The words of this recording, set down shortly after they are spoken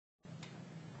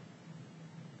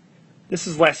This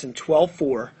is lesson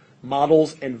 12.4,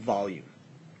 Models and Volume.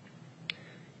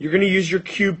 You're going to use your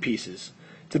cube pieces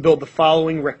to build the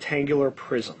following rectangular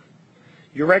prism.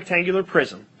 Your rectangular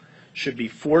prism should be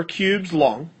 4 cubes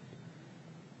long,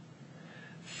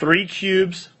 3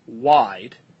 cubes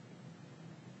wide,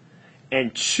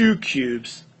 and 2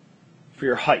 cubes for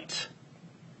your height.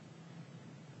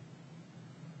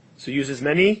 So use as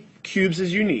many cubes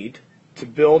as you need to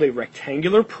build a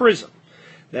rectangular prism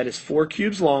that is 4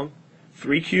 cubes long,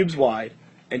 3 cubes wide,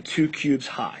 and 2 cubes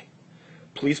high.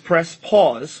 Please press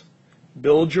pause,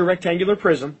 build your rectangular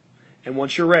prism, and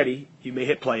once you're ready, you may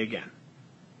hit play again.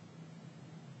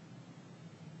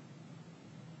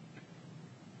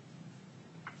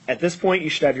 At this point, you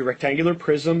should have your rectangular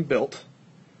prism built.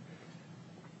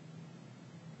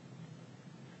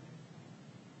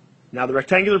 Now, the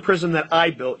rectangular prism that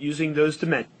I built using those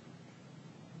dimensions,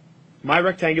 my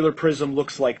rectangular prism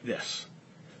looks like this.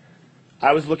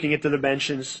 I was looking at the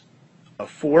dimensions of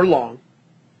 4 long,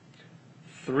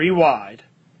 3 wide,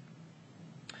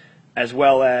 as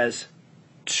well as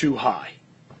 2 high.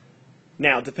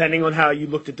 Now, depending on how you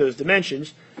looked at those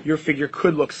dimensions, your figure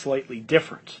could look slightly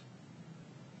different.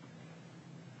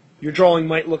 Your drawing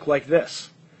might look like this.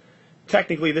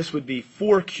 Technically, this would be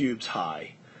 4 cubes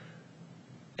high,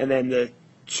 and then the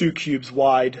 2 cubes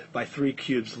wide by 3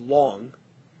 cubes long,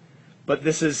 but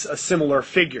this is a similar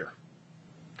figure.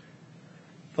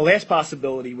 The last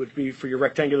possibility would be for your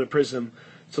rectangular prism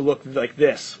to look like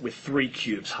this with 3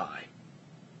 cubes high.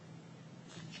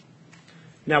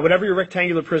 Now, whatever your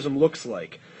rectangular prism looks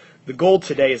like, the goal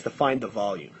today is to find the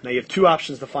volume. Now, you have 2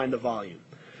 options to find the volume.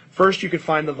 First, you could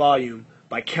find the volume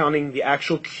by counting the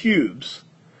actual cubes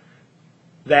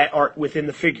that are within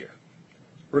the figure.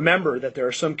 Remember that there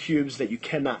are some cubes that you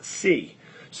cannot see,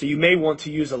 so you may want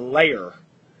to use a layer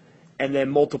and then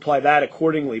multiply that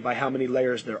accordingly by how many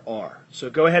layers there are. So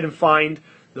go ahead and find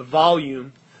the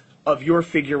volume of your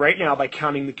figure right now by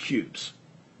counting the cubes.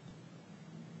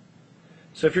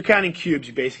 So if you're counting cubes,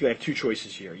 you basically have 2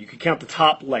 choices here. You could count the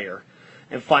top layer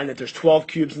and find that there's 12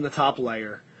 cubes in the top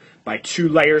layer by 2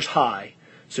 layers high,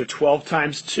 so 12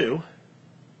 times 2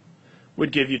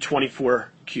 would give you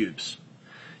 24 cubes.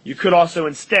 You could also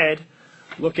instead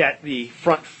look at the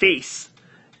front face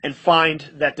and find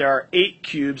that there are 8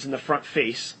 cubes in the front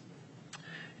face,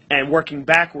 and working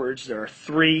backwards there are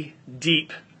 3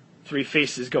 deep, 3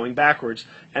 faces going backwards,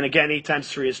 and again 8 times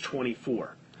 3 is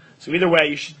 24. So either way,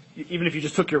 you should, even if you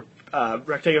just took your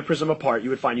rectangular prism apart,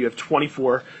 you would find you have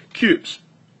 24 cubes.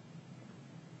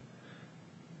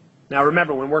 Now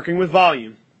remember, when working with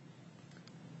volume,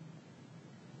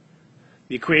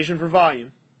 the equation for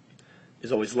volume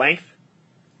is always length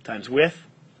times width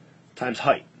times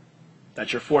height.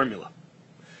 That's your formula.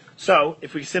 So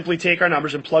if we simply take our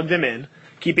numbers and plug them in,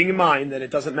 keeping in mind that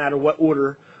it doesn't matter what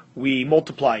order we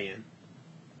multiply in.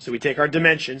 So we take our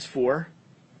dimensions, 4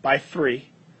 by 3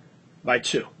 by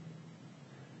 2.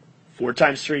 4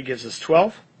 times 3 gives us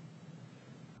 12.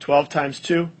 12 times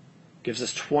 2 gives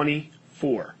us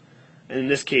 24. And in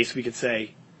this case, we could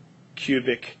say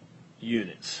cubic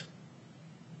units.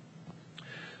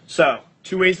 So,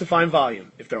 2 ways to find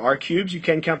volume. If there are cubes, you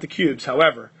can count the cubes.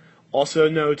 However, also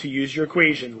know to use your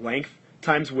equation, length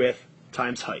times width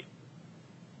times height.